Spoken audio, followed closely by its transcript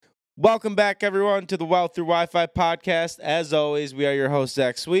Welcome back, everyone, to the Wealth Through Wi-Fi podcast. As always, we are your host,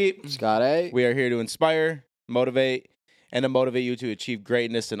 Zach Sweet. Scott A. We are here to inspire, motivate, and to motivate you to achieve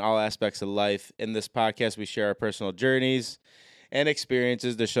greatness in all aspects of life. In this podcast, we share our personal journeys and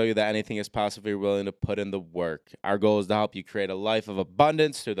experiences to show you that anything is possible if you're willing to put in the work. Our goal is to help you create a life of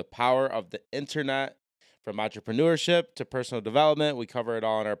abundance through the power of the internet. From entrepreneurship to personal development, we cover it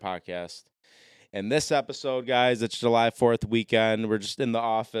all in our podcast. In this episode, guys, it's July 4th weekend. We're just in the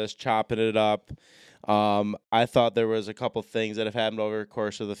office chopping it up. I thought there was a couple things that have happened over the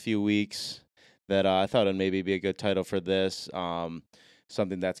course of the few weeks that I thought would maybe be a good title for this.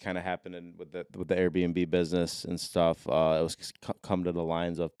 Something that's kind of happening with the Airbnb business and stuff. It was come to the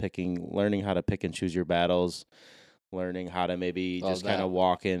lines of learning how to pick and choose your battles, learning how to maybe just kind of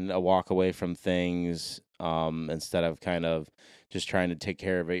walk away from things instead of kind of just trying to take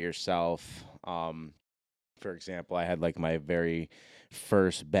care of it yourself. For example, I had like my very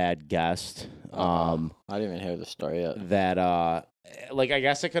first bad guest. I didn't even hear the story yet. That I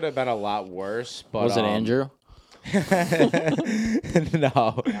guess it could have been a lot worse. But was it Andrew?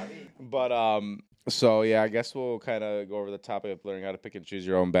 No, but so yeah, I guess we'll kind of go over the topic of learning how to pick and choose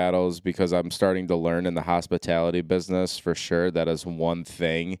your own battles, because I'm starting to learn in the hospitality business for sure. That is one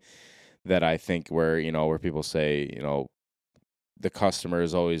thing that I think where people say, the customer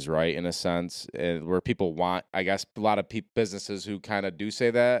is always right in a sense, and where people want, I guess, a lot of businesses who kind of do say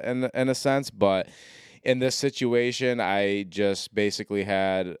that in a sense. But in this situation, I just basically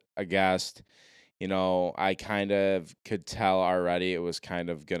had a guest. I kind of could tell already it was kind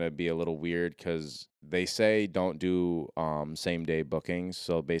of going to be a little weird, because they say don't do same day bookings.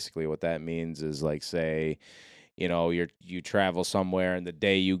 So basically what that means is, like, say, you travel somewhere and the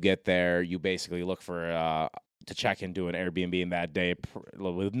day you get there, you basically look for to check into an Airbnb in that day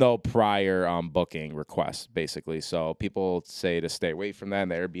with no prior booking request, basically. So people say to stay away from that in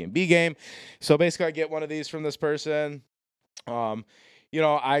the Airbnb game. So basically I get one of these from this person. I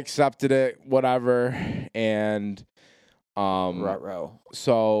accepted it, whatever, and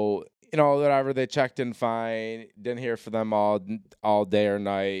so whatever, they checked in fine. Didn't hear from them all day or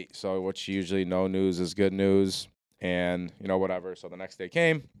night. So which usually no news is good news, and whatever. So the next day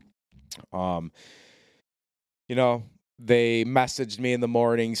came. They messaged me in the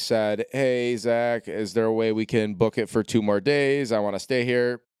morning, said, "Hey, Zach, is there a way we can book it for 2 more days? I want to stay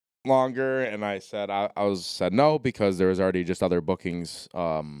here longer." And I said, said no, because there was already just other bookings,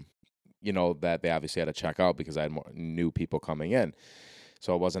 that they obviously had to check out, because I had more new people coming in.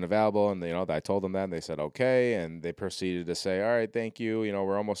 So it wasn't available. And, I told them that, and they said, okay. And they proceeded to say, all right, thank you.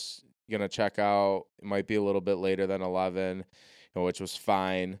 We're almost going to check out. It might be a little bit later than 11, which was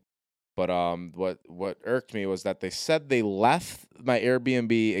fine. But what irked me was that they said they left my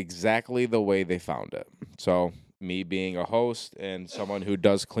Airbnb exactly the way they found it. So me being a host and someone who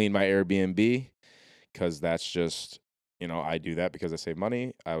does clean my Airbnb, because that's just, I do that because I save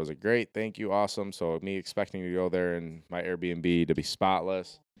money. I was great, thank you, awesome. So me expecting to go there and my Airbnb to be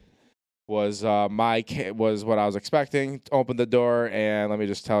spotless was what I was expecting. Opened the door, and let me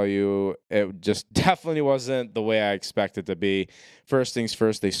just tell you, it just definitely wasn't the way I expected it to be. First things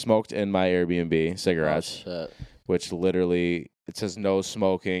first, they smoked in my Airbnb cigarettes, which literally, it says no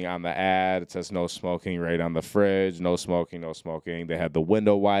smoking on the ad. It says no smoking right on the fridge. No smoking, no smoking. They had the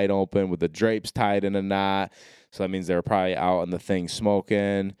window wide open with the drapes tied in a knot. So that means they were probably out in the thing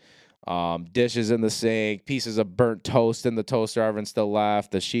smoking. Dishes in the sink, pieces of burnt toast in the toaster oven still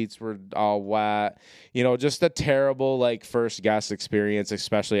left. The sheets were all wet. Just a terrible, first guest experience,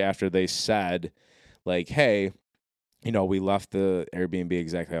 especially after they said, hey, we left the Airbnb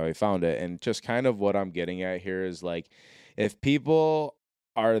exactly how we found it. And just kind of what I'm getting at here is, if people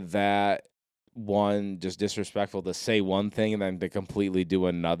are that just disrespectful to say one thing and then to completely do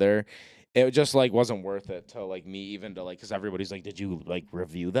another, it just wasn't worth it to me even to because everybody's did you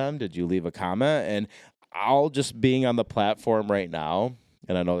review them? Did you leave a comment? And I'll just being on the platform right now,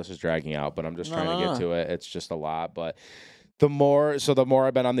 and I know this is dragging out, but I'm just trying to get to it. It's just a lot, but the more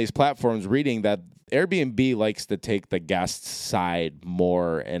I've been on these platforms reading that Airbnb likes to take the guest's side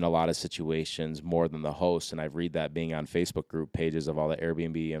more in a lot of situations, more than the host. And I read that being on Facebook group pages of all the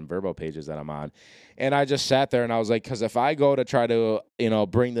Airbnb and Vrbo pages that I'm on. And I just sat there and I was like, because if I go to try to,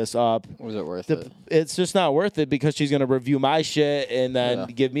 bring this up, was it worth it? It's just not worth it, because she's going to review my shit and then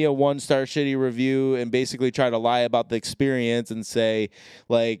give me a 1-star shitty review and basically try to lie about the experience and say,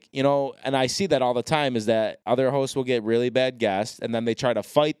 and I see that all the time, is that other hosts will get really bad guests and then they try to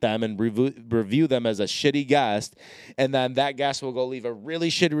fight them and review them them as a shitty guest, and then that guest will go leave a really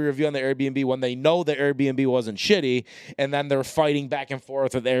shitty review on the Airbnb when they know the Airbnb wasn't shitty, and then they're fighting back and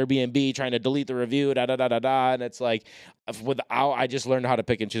forth with Airbnb trying to delete the review, and it's like, I just learned how to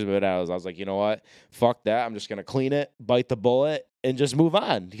pick and choose my battles. I was like, you know what? Fuck that. I'm just gonna clean it, bite the bullet, and just move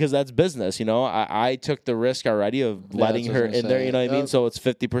on because that's business. I took the risk already of letting her in there. You know what I mean? So it's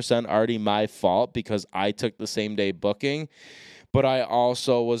 50% already my fault because I took the same day booking, but I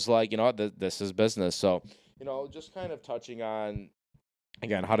also was like, you know what? This is business. So just kind of touching on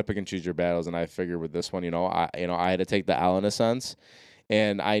again how to pick and choose your battles. And I figured with this one, I had to take the L in a sense.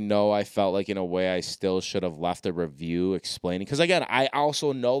 And I know I felt like in a way I still should have left a review explaining. Because again, I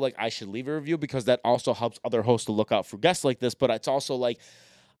also know like I should leave a review because that also helps other hosts to look out for guests like this. But it's also like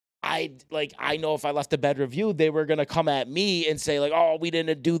I know if I left a bad review, they were gonna come at me and say like, "Oh, we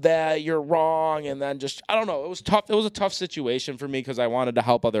didn't do that. You're wrong." And then I don't know. It was tough. It was a tough situation for me because I wanted to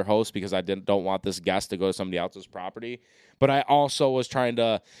help other hosts because I don't want this guest to go to somebody else's property. But I also was trying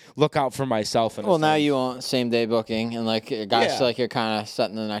to look out for myself. Well, now you want same day booking, and like guys, like you're kind of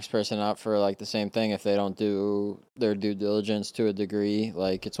setting the next person up for like the same thing if they don't do their due diligence to a degree.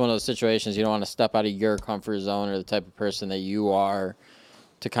 Like it's one of those situations you don't want to step out of your comfort zone or the type of person that you are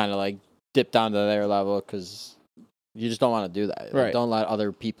to kind of like dip down to their level because you just don't want to do that. Right. Like, don't let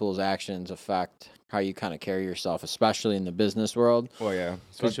other people's actions affect how you kind of carry yourself, especially in the business world. Oh yeah,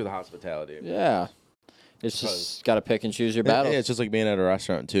 especially with hospitality. Yeah. It's just got to pick and choose your battles. Yeah, it's just like being at a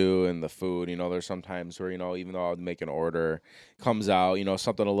restaurant, too, and the food. There's some times where, even though I'll make an order, comes out,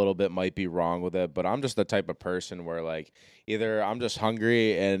 something a little bit might be wrong with it. But I'm just the type of person where, like, either I'm just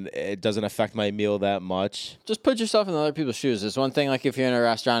hungry and it doesn't affect my meal that much. Just put yourself in other people's shoes. It's one thing, like, if you're in a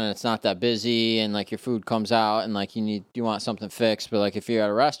restaurant and it's not that busy and, like, your food comes out and, like, you want something fixed. But, like, if you're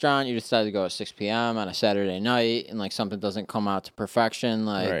at a restaurant, you decide to go at 6 p.m. on a Saturday night and, like, something doesn't come out to perfection,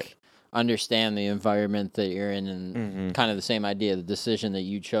 like... Right. Understand the environment that you're in and kind of the same idea, the decision that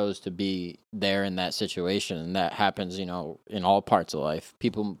you chose to be there in that situation. And that happens, in all parts of life.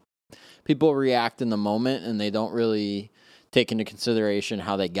 People react in the moment and they don't really take into consideration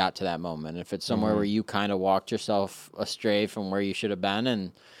how they got to that moment. If it's somewhere where you kind of walked yourself astray from where you should have been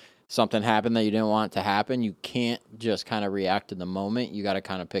and something happened that you didn't want to happen, you can't just kind of react in the moment. You got to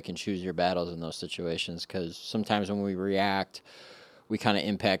kind of pick and choose your battles in those situations because sometimes when we react, we kind of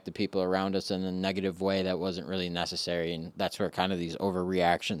impact the people around us in a negative way that wasn't really necessary. And that's where kind of these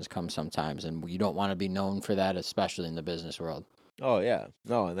overreactions come sometimes. And you don't want to be known for that, especially in the business world. Oh, yeah.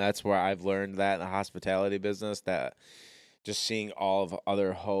 No, and that's where I've learned that in the hospitality business, that just seeing all of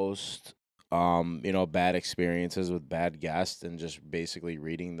other hosts, bad experiences with bad guests and just basically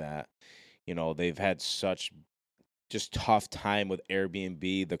reading that, they've had such just tough time with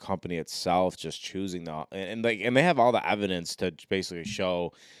Airbnb, the company itself, just choosing and they have all the evidence to basically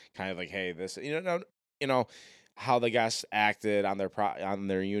show kind of like, hey, this, how the guests acted on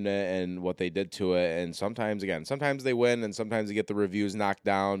their unit and what they did to it. And sometimes they win and sometimes they get the reviews knocked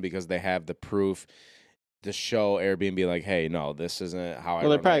down because they have the proof to show Airbnb like, hey, no, this isn't how I.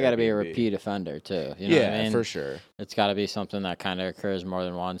 Well, they probably got to be a repeat offender too. You know what I mean? For sure. It's got to be something that kind of occurs more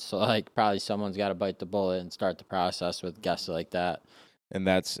than once. So like, probably someone's got to bite the bullet and start the process with guests like that. And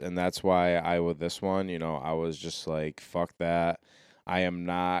that's why with this one, I was just like, fuck that. I am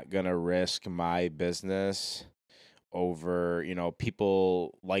not gonna risk my business over,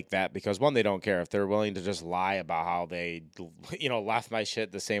 people like that because one, they don't care. If they're willing to just lie about how they, left my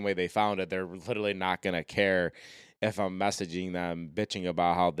shit the same way they found it, they're literally not going to care if I'm messaging them, bitching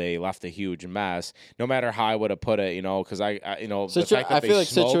about how they left a huge mess, no matter how I would have put it, because I the fact that I feel like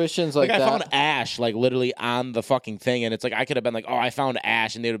smoked, situations like that. I found ash, like, literally on the fucking thing, and it's like, I could have been like, oh, I found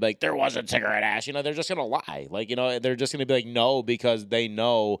ash, and they would be like, there wasn't cigarette ash, they're just going to lie. Like, they're just going to be like, no, because they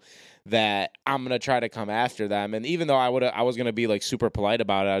know that I'm gonna try to come after them. And even though I was gonna be like super polite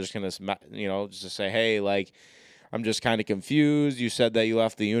about it, I was just gonna just say, hey, like, I'm just kind of confused. You said that you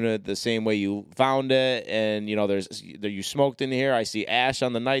left the unit the same way you found it, and you smoked in here. I see ash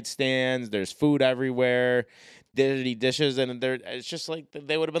on the nightstands. There's food everywhere, dirty dishes, and it's just like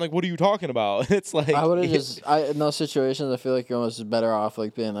they would have been like, "What are you talking about?" It's like I would have in those situations, I feel like you're almost better off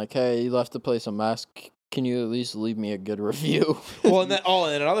like being like, "Hey, you left the place a mess. Can you at least leave me a good review?" Well,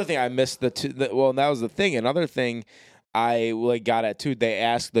 and another thing I missed and that was the thing. Another thing I got at too.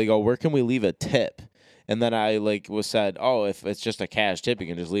 They go, where can we leave a tip? And then I was said, oh, if it's just a cash tip, you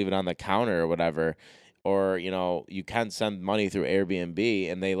can just leave it on the counter or whatever. Or, you can send money through Airbnb,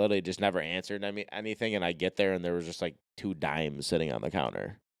 and they literally just never answered anything. And I get there, and there was just 2 dimes sitting on the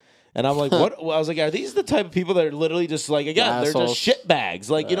counter. And I'm like, what? Well, I was like, are these the type of people that are literally just again, they're just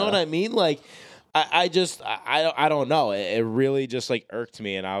shitbags? You know what I mean? I don't know. It really just like irked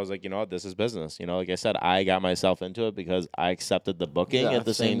me, and I was like, you know what, this is business. You know, like I said, I got myself into it because I accepted the booking at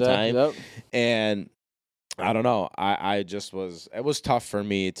the same time, Yep. and I don't know. I just was. It was tough for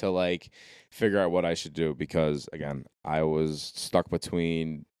me to like figure out what I should do because again, I was stuck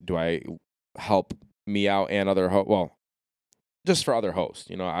between do I help me out and other just for other hosts.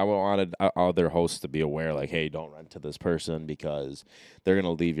 You know, I wanted other hosts to be aware, like, hey, don't rent to this person because they're going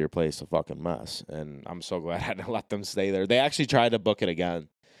to leave your place a fucking mess. And I'm so glad I didn't let them stay there. They actually tried to book it again.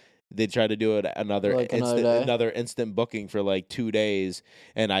 They tried to do it another instant booking for like 2 days,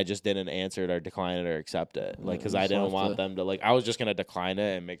 and I just didn't answer it or decline it or accept it. Like, because I didn't want them to, like, I was just going to decline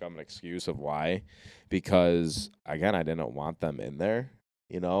it and make them an excuse of why. Because, again, I didn't want them in there.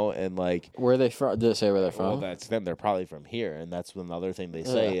 You know, and like where they from? Did it say where they're from? Well, that's them. They're probably from here, and that's another thing they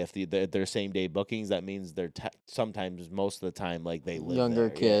say. If they're same day bookings, that means they're sometimes most of the time like they live younger there,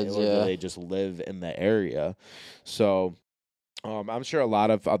 kids, or they just live in the area. So, I'm sure a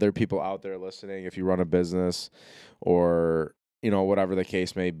lot of other people out there listening, if you run a business, or you know, whatever the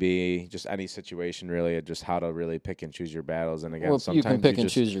case may be, just any situation really, just how to really pick and choose your battles. And again, sometimes you can pick and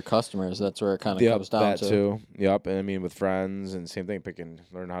choose your customers. That's where it kind of comes down to. That too. Yep. And I mean, with friends and same thing,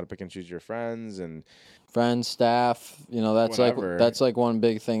 learn how to pick and choose your friends and friends, staff. You know, that's whatever. like one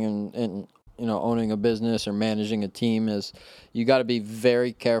big thing in you know, owning a business or managing a team is you got to be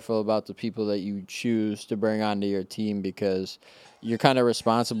very careful about the people that you choose to bring onto your team because you're kind of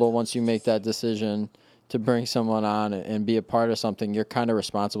responsible once you make that decision to bring someone on and be a part of something. You're kind of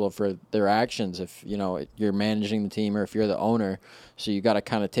responsible for their actions if, you know, you're managing the team or if you're the owner. So you got to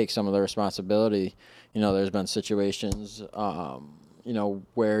kind of take some of the responsibility. You know, there's been situations, you know,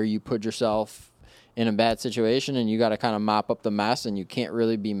 where you put yourself in a bad situation and you got to kind of mop up the mess and you can't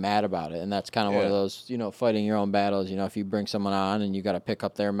really be mad about it. And that's kind of one of those, you know, fighting your own battles. You know, if you bring someone on and you got to pick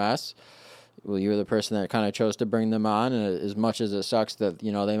up their mess, well, you're the person that kind of chose to bring them on, and as much as it sucks that,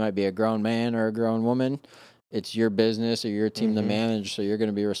 you know, they might be a grown man or a grown woman, it's your business or your team to manage, so you're going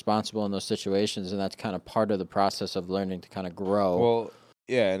to be responsible in those situations, and that's kind of part of the process of learning to kind of grow. Well,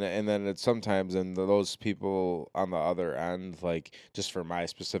 yeah, and then it's sometimes, and those people on the other end, like, just for my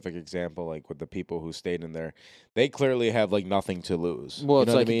specific example, like, with the people who stayed in there, they clearly have, like, nothing to lose. Well,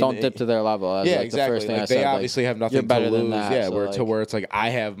 it's like, don't dip to their level. That's exactly. The first thing like, I said, they obviously have nothing to lose. That, where it's like, I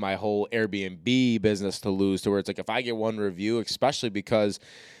have my whole Airbnb business to lose, to where it's like, if I get one review, especially because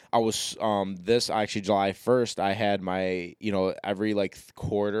I was this actually July 1st, I had my, you know, every like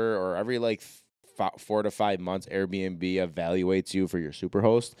quarter or every like 4 to 5 months, Airbnb evaluates you for your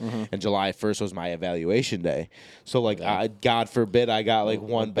Superhost, and July 1st was my evaluation day. So like, God forbid I got like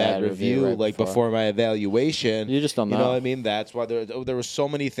one bad review like before my evaluation. You just don't know. You know what I mean? That's why there were so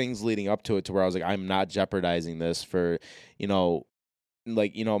many things leading up to it, to where I was like, I'm not jeopardizing this for, you know,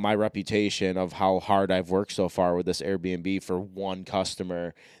 like, you know, my reputation of how hard I've worked so far with this Airbnb for one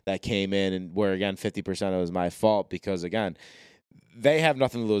customer that came in, and where again 50% of it was my fault, because again, they have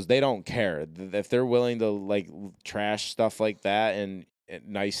nothing to lose. They don't care if they're willing to like trash stuff like that and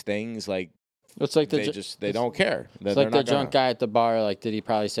nice things. Like, it's like they don't care. It's like the drunk guy at the bar. Like, did he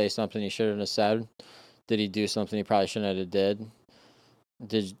probably say something he shouldn't have said? Did he do something he probably shouldn't have did?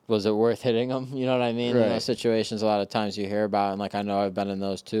 Was it worth hitting him? You know what I mean? Right. In those situations, a lot of times you hear about, and like I know I've been in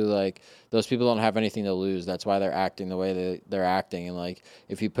those too. Like, those people don't have anything to lose. That's why they're acting the way they're acting. And like,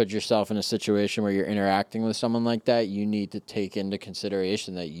 if you put yourself in a situation where you're interacting with someone like that, you need to take into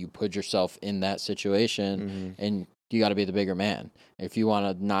consideration that you put yourself in that situation, and you got to be the bigger man. If you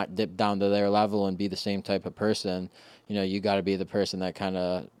want to not dip down to their level and be the same type of person, you know, you got to be the person that kind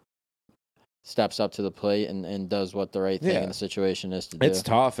of steps up to the plate and does what the right thing in the situation is to do. It's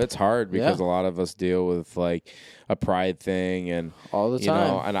tough. It's hard because a lot of us deal with like a pride thing and all the time. You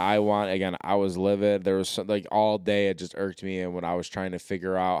know, and I was livid. There was like all day it just irked me, and when I was trying to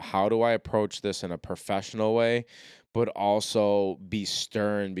figure out how do I approach this in a professional way, but also be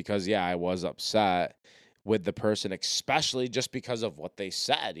stern, because I was upset with the person, especially just because of what they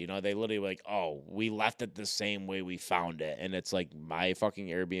said. You know, they literally were like, oh, we left it the same way we found it. And it's like, my fucking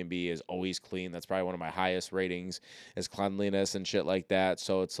Airbnb is always clean. That's probably one of my highest ratings is cleanliness and shit like that.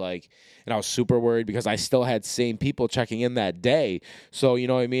 So it's like, and I was super worried because I still had same people checking in that day. So, you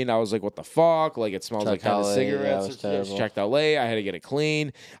know what I mean? I was like, what the fuck? Like, it smells like kind of cigarettes. It's checked out late. I had to get it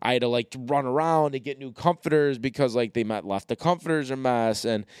clean. I had to like run around to get new comforters because like they left the comforters a mess.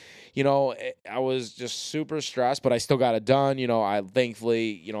 And, you know, I was just super stressed, but I still got it done. You know, I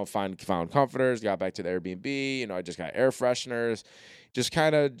thankfully, you know, found comforters, got back to the Airbnb. You know, I just got air fresheners. just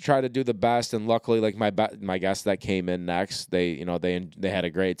kind of try to do the best. And luckily, like my guests that came in next, they had a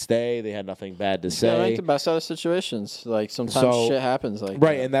great stay. They had nothing bad to say. Yeah, make the best out of situations. Like sometimes shit happens. Like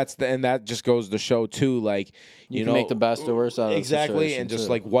right, and that just goes to show too. Like you can make the best or worst out of exactly, and just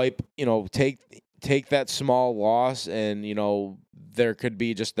like wipe. Take that small loss, and there could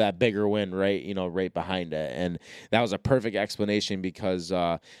be just that bigger win, right? Right behind it. And that was a perfect explanation because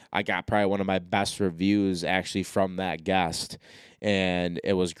I got probably one of my best reviews actually from that guest, and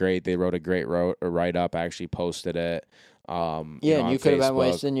it was great. They wrote a great write up. I actually posted it. And you could have been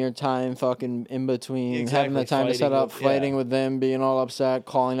wasting your time fucking in between, having the time to set up, fighting with them, being all upset,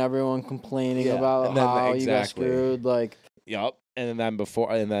 calling everyone, complaining about how you got screwed. Like, yep. And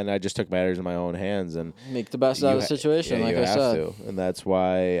then I just took matters in my own hands and make the best out of the situation. Like I said, and that's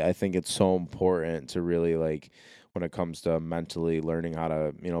why I think it's so important to really when it comes to mentally learning how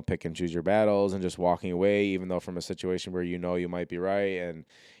to pick and choose your battles and just walking away, even though from a situation where you might be right, and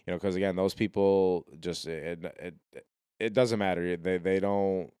because again, those people just it doesn't matter. They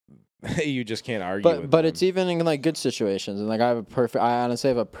don't. You just can't argue. But them. It's even in like good situations, and like I honestly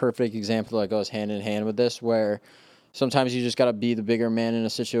have a perfect example that goes hand in hand with this, where sometimes you just got to be the bigger man in a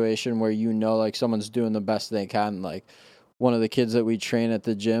situation where like someone's doing the best they can. Like one of the kids that we train at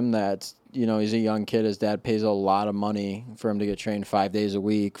the gym, that's he's a young kid. His dad pays a lot of money for him to get trained 5 days a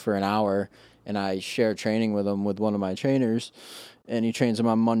week for an hour, and I share training with him with one of my trainers, and he trains him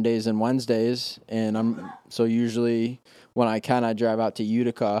on Mondays and Wednesdays. And so usually when I can, I drive out to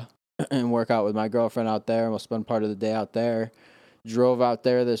Utica and work out with my girlfriend out there, and we'll spend part of the day out there. Drove out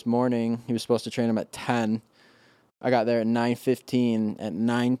there this morning. He was supposed to train him at 10. I got there at 9:15. At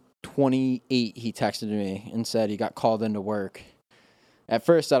 9:28, he texted me and said he got called into work. At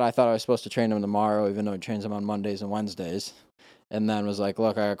first, I thought I was supposed to train him tomorrow, even though he trains him on Mondays and Wednesdays. And then was like,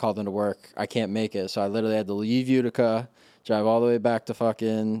 look, I got called into work. I can't make it. So I literally had to leave Utica, drive all the way back to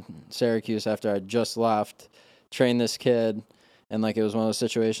fucking Syracuse after I just left, train this kid. And like it was one of those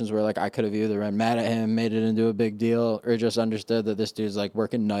situations where like I could have either been mad at him, made it into a big deal, or just understood that this dude's like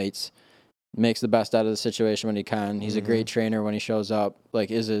working nights, makes the best out of the situation when he can. He's a great trainer when he shows up. Like,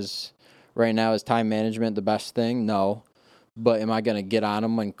 right now, is time management the best thing? No. But am I going to get on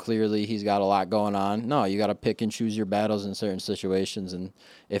him when clearly he's got a lot going on? No, you got to pick and choose your battles in certain situations. And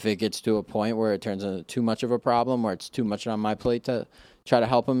if it gets to a point where it turns into too much of a problem, or it's too much on my plate to try to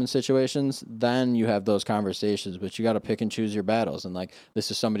help him in situations, then you have those conversations. But you got to pick and choose your battles. And like, this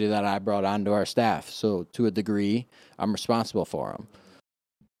is somebody that I brought onto our staff. So to a degree, I'm responsible for him.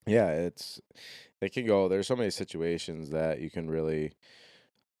 Yeah, there's so many situations that you can really,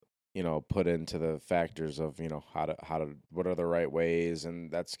 put into the factors of, what are the right ways.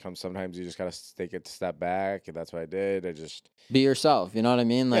 And sometimes you just got to take a step back. And that's what I did. I just be yourself. You know what I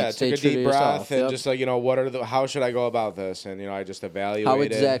mean? Like, stay took a true deep to breath yourself. and just how should I go about this? And, I just evaluated. How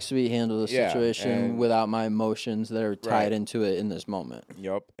would Zach Sweet handle the situation without my emotions that are tied into it in this moment?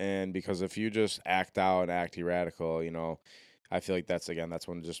 Yep. And because if you just act out and act radical, I feel like that's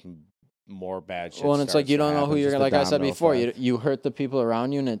when just more bad shit. Well, and it's like you don't know who you're gonna. Like I said before, you hurt the people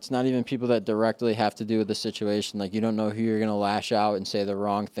around you, and it's not even people that directly have to do with the situation. Like you don't know who you're gonna lash out and say the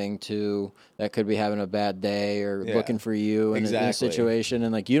wrong thing to. That could be having a bad day or looking for you in a situation,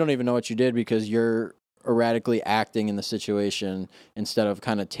 and like you don't even know what you did because you're erratically acting in the situation instead of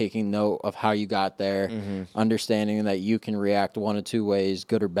kind of taking note of how you got there, understanding that you can react one of two ways,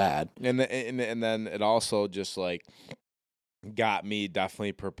 good or bad. And then it also just like got me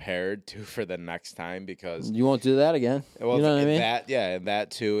definitely prepared for the next time because you won't do that again. Well, you know what I mean? That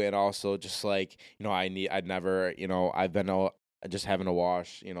too, and also just like I'd never I've been just having to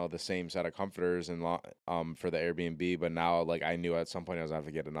wash the same set of comforters and for the Airbnb, but now like I knew at some point I was gonna have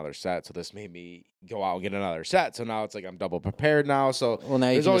to get another set, so this made me go out and get another set. So now it's like I'm double prepared now. So now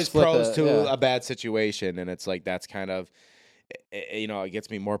there's always pros to a bad situation, and it's like that's kind of it gets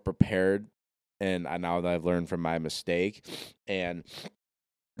me more prepared. And now that I've learned from my mistake, and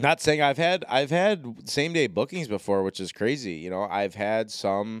not saying I've had same day bookings before, which is crazy. I've had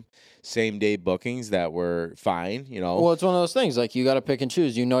some same day bookings that were fine. Well, it's one of those things. Like you got to pick and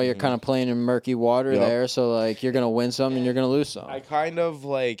choose. You're kind of playing in murky water there, so like you're gonna win some and you're gonna lose some. I kind of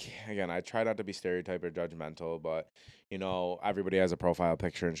like I try not to be stereotype or judgmental, but everybody has a profile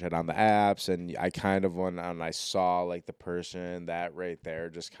picture and shit on the apps, and I kind of went and I saw like the person that right there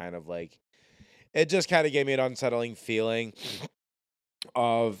just kind of like. It just kind of gave me an unsettling feeling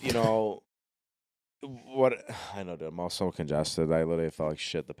of, what I know, dude, I'm also congested. I literally felt like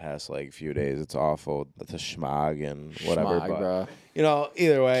shit the past like few days. It's awful. The schmog and whatever. Schmog, but bro.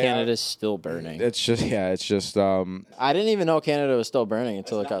 Either way, Canada's still burning. it's just. I didn't even know Canada was still burning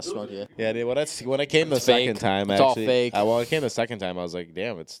until it got smoky. Yeah, dude, when it came the It's fake. second time, It's all actually, fake. Well, it came the second time. I was like,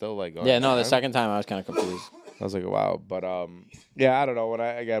 damn, it's still like going. Yeah, no, the on. second time I was kind of confused. I was like, wow, but yeah, I don't know. When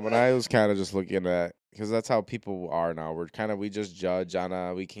I was kind of just looking at, because that's how people are now. We just judge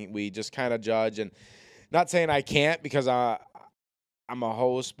on we just kind of judge, and not saying I can't because I'm a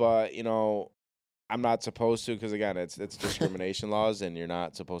host, but I'm not supposed to, because again, it's discrimination laws, and you're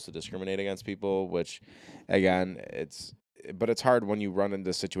not supposed to discriminate against people. Which, again, but it's hard when you run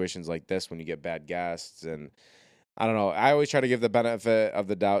into situations like this when you get bad guests. And I don't know. I always try to give the benefit of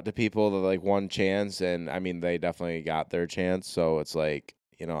the doubt to people, the like one chance, and I mean they definitely got their chance. So it's like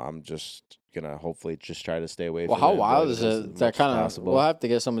I'm just gonna hopefully just try to stay away. Well, from how it wild as is it? much That as kind of. possible. We'll have to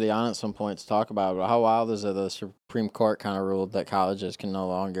get somebody on at some point to talk about it. But how wild is it? The Supreme Court kind of ruled that colleges can no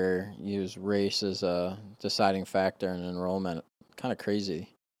longer use race as a deciding factor in enrollment. Kind of crazy.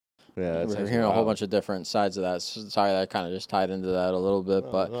 Yeah, We're hearing a whole bunch of different sides of that. Sorry, that kind of just tied into that a little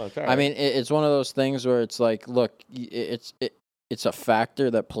bit, but it's all I right. mean, it's one of those things where it's like, look, it's a factor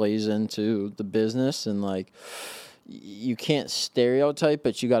that plays into the business, and like you can't stereotype,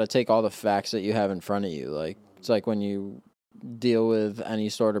 but you got to take all the facts that you have in front of you. Like it's like when you deal with any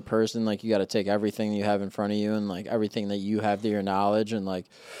sort of person, like you got to take everything you have in front of you and like everything that you have to your knowledge, and like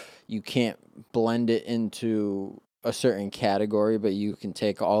you can't blend it into a certain category, but you can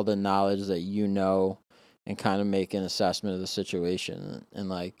take all the knowledge that you know and kind of make an assessment of the situation. And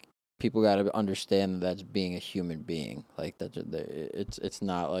like people got to understand that that's being a human being. Like that, it's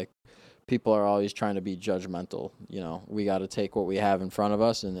not like people are always trying to be judgmental. We got to take what we have in front of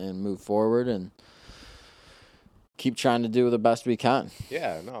us and move forward and keep trying to do the best we can.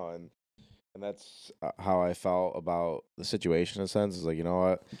 Yeah, no, and that's how I felt about the situation. In a sense, is like, you know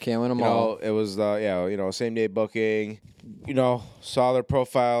what, You can't win them all. it was same day booking. Saw their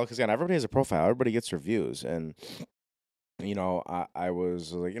profile, because again, everybody has a profile. Everybody gets reviews, and I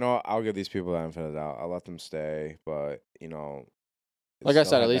was like, I'll give these people the benefit of the doubt. I'll let them stay, but like I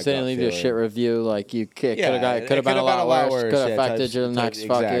said, at least they didn't leave you a shit review. Like you could have been a lot worse. Could have affected your next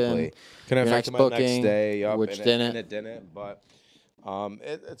fucking could have your next affected my booking, next day, which and didn't. It didn't, but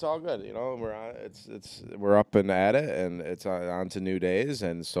it's all good. We're up and at it, and it's on to new days.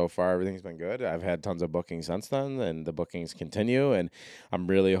 And so far, everything's been good. I've had tons of bookings since then, and the bookings continue. And I'm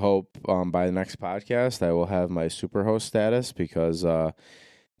really hope by the next podcast I will have my superhost status, because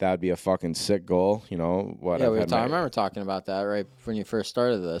that'd be a fucking sick goal. I remember talking about that right when you first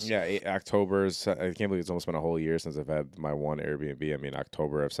started this. Yeah, October's. I can't believe it's almost been a whole year since I've had my one Airbnb. I mean,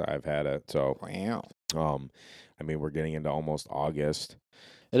 October I've had it. So wow. I mean, we're getting into almost August.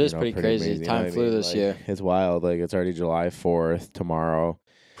 It is pretty crazy. Amazing, Time flew this year. It's wild. Like, it's already July 4th tomorrow.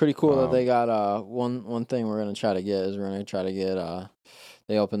 Pretty cool that they got one thing we're gonna try to get is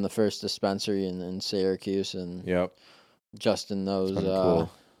they opened the first dispensary in Syracuse, and yep. Justin knows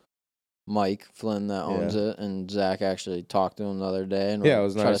cool. Mike Flynn that owns it, and Zach actually talked to him the other day, and it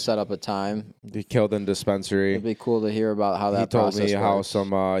was try nice. to set up a time. He killed in dispensary. It'd be cool to hear about how that process works. He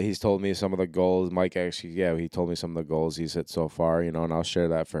told me he's told me some of the goals. Mike actually, he told me some of the goals he's hit so far, and I'll share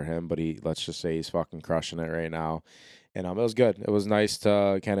that for him. But let's just say he's fucking crushing it right now. And it was good. It was nice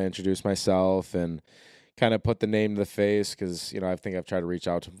to kind of introduce myself and kind of put the name to the face, because I think I've tried to reach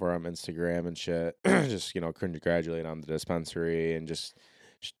out to him for him Instagram and shit. Just congratulate on the dispensary and just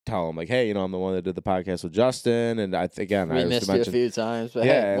tell him like, hey, I'm the one that did the podcast with Justin, and I missed you a few times, but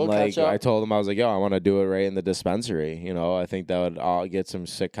yeah, hey, we'll and catch up. I told him, I was like, yo, I want to do it right in the dispensary. I think that would all get some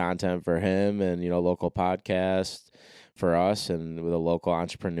sick content for him, and local podcast for us, and with a local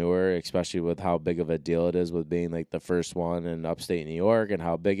entrepreneur, especially with how big of a deal it is with being like the first one in upstate New York, and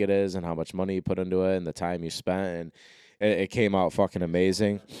how big it is, and how much money you put into it, and the time you spent, and it came out fucking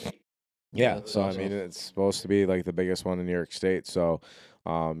amazing. Yeah, so awesome. I mean, it's supposed to be like the biggest one in New York State. So,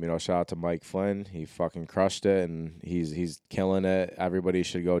 shout out to Mike Flynn. He fucking crushed it, and he's killing it. Everybody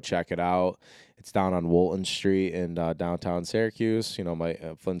should go check it out. It's down on Woolton Street in downtown Syracuse. My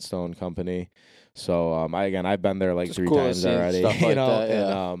Flintstone company. So I've been there like 3 times already. Stuff like that,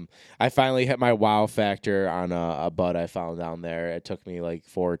 yeah. And I finally hit my wow factor on a bud I found down there. It took me like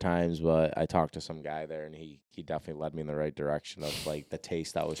 4 times, but I talked to some guy there, and he definitely led me in the right direction of like the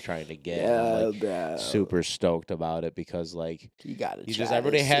taste I was trying to get. Yeah, I'm super stoked about it, because like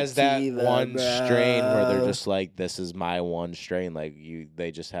everybody has that one strain where they're just like, this is my one strain. Like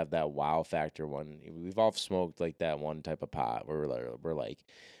they just have that wow factor one. We've all smoked like that one type of pot where we're like,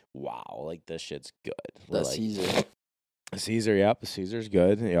 wow, like this shit's good. The Caesar. Caesar, yep. Caesar's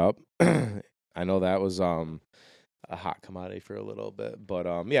good, yep. I know that was a hot commodity for a little bit, but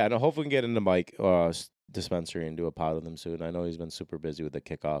yeah, no, hopefully we can get into Mike dispensary and do a pod with him soon. I know he's been super busy with the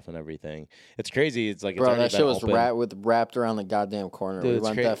kickoff and everything. It's crazy. It's like, Bro, it's that shit was open. wrapped around the goddamn corner. Dude, we it's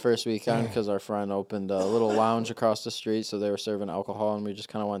went that first weekend because our friend opened a little lounge across the street, so they were serving alcohol, and we just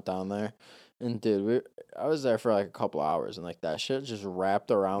kind of went down there. And dude, I was there for like a couple hours, and like that shit just wrapped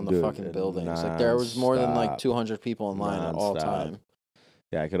around the fucking buildings. Like there was more than like 200 people in line at all time.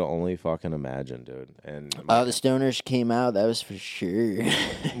 Yeah, I could only fucking imagine, dude. And the stoners came out. That was for sure.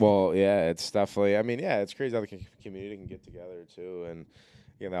 Well, yeah, it's definitely. I mean, yeah, it's crazy how the community can get together too, and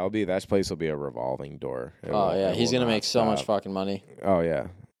you know, that place will be a revolving door. He's gonna make so much fucking money. Oh yeah.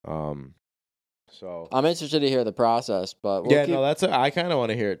 So I'm interested to hear the process, but I kind of want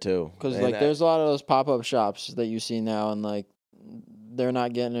to hear it too, because like there's a lot of those pop-up shops that you see now, and like they're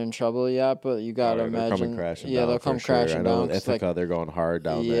not getting in trouble yet, but you gotta imagine, they'll come crashing down. Ithaca, they're going hard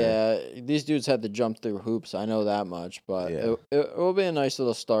down there. Yeah, these dudes had to jump through hoops. I know that much, but it will be a nice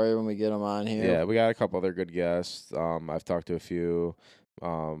little story when we get them on here. Yeah, we got a couple other good guests. I've talked to a few.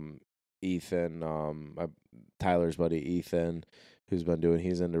 Ethan, Tyler's buddy Ethan,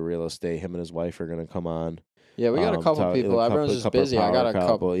 he's into real estate. Him and his wife are gonna come on. Yeah, we got a couple people. Everyone's just busy. I got a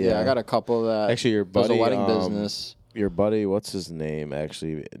couple. Yeah, I got a couple that actually your buddy does a wedding business. Your buddy, what's his name?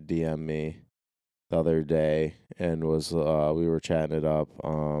 Actually, DM'd me the other day and was we were chatting it up.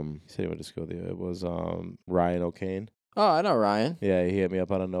 He said he went to school. It was Ryan O'Kane. Oh, I know Ryan. Yeah, he hit me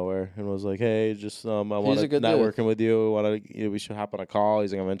up out of nowhere and was like, "Hey, just I want to networking with you. We should hop on a call."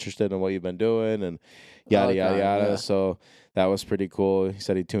 He's like, "I'm interested in what you've been doing and yada yada yada." Yeah. So that was pretty cool. He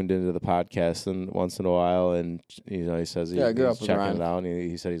said he tuned into the podcast and once in a while, and he says he's checking it out. And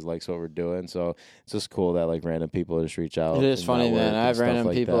he said he likes what we're doing. So it's just cool that like random people just reach out. It is funny, man. I have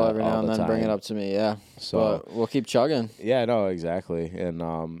random people every now and then bring it up to me. Yeah, so but we'll keep chugging. Yeah, no, exactly,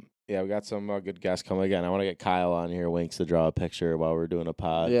 and yeah, we got some good guests coming again. I want to get Kyle on here, Winks, to draw a picture while we're doing a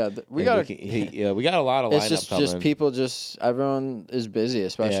pod. Yeah, we got a lot of lineup coming. Just people. Everyone is busy,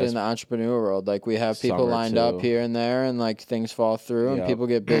 especially in the entrepreneur world. Like we have people lined up here and there, and like things fall through, and people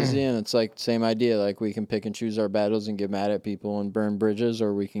get busy, and it's like same idea. Like we can pick and choose our battles and get mad at people and burn bridges,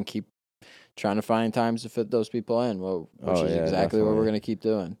 or we can keep trying to find times to fit those people in. Which is exactly what we're gonna keep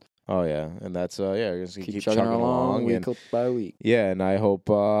doing. Oh yeah, and that's we're just gonna keep chugging along week by week. Yeah, and I hope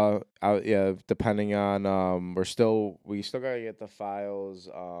depending on we still gotta get the files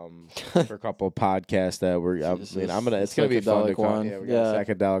for a couple of podcasts that it's gonna be a fun one. Yeah, we got a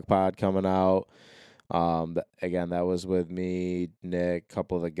psychedelic pod coming out. Again, that was with me, Nick, a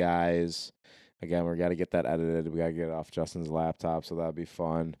couple of the guys. Again, we got to get that edited. We got to get it off Justin's laptop, so that'll be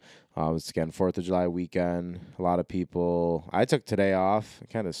fun. It's again 4th of July weekend. A lot of people. I took today off. It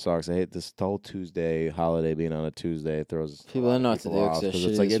kind of sucks. I hate this whole Tuesday holiday being on a Tuesday. It throws people don't know what to do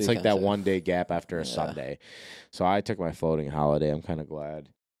because it's like that 1 day gap after a Sunday. So I took my floating holiday. I'm kind of glad.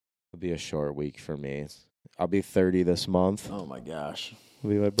 It'll be a short week for me. I'll be 30 this month. Oh my gosh!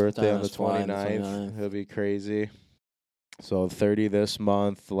 It'll be my birthday on the 29th. It'll be crazy. So 30 this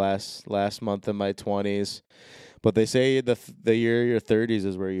month, last month in my 20s. But they say the year your 30s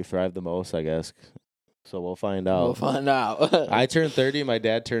is where you thrive the most, I guess. So we'll find out. I turned 30, my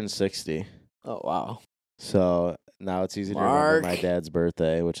dad turned 60. Oh, wow. So now it's easy to remember my dad's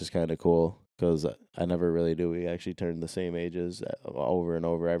birthday, which is kind of cool because I never really do. We actually turned the same ages over and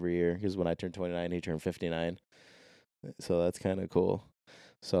over every year because when I turned 29, he turned 59. So that's kind of cool.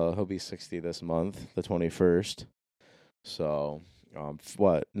 So he'll be 60 this month, the 21st. So,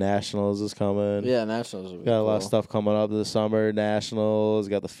 Nationals is coming. Yeah, Nationals. Got a lot of stuff coming up this summer. Nationals,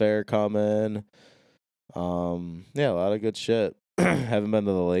 got the fair coming. Yeah, a lot of good shit. Haven't been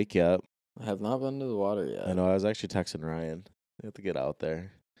to the lake yet. I have not been to the water yet. I know. I was actually texting Ryan. You have to get out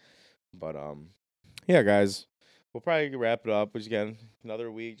there. But yeah, guys, we'll probably wrap it up. Again,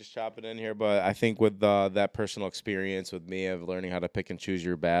 another week, just chop it in here. But I think with that personal experience with me of learning how to pick and choose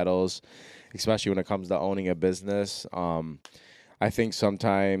your battles, especially when it comes to owning a business, I think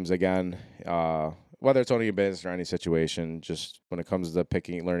sometimes, again, whether it's owning a business or any situation, just when it comes to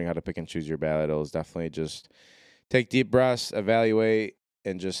learning how to pick and choose your battles, definitely just take deep breaths, evaluate,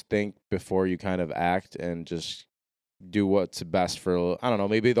 and just think before you kind of act and just do what's best for, I don't know,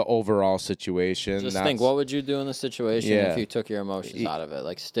 maybe the overall situation. Just think, what would you do in the situation if you took your emotions out of it?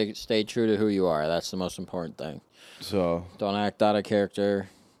 Like, stay true to who you are. That's the most important thing. So don't act out of character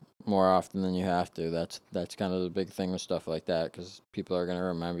more often than you have to. That's kind of the big thing with stuff like that, because people are going to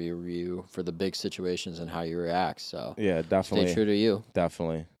remember you for the big situations and how you react. So yeah, definitely stay true to you.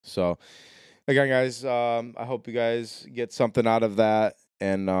 Definitely. So again, guys, I hope you guys get something out of that.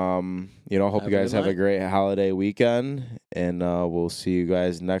 And, hope you guys have a great holiday weekend. And we'll see you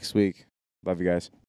guys next week. Love you guys.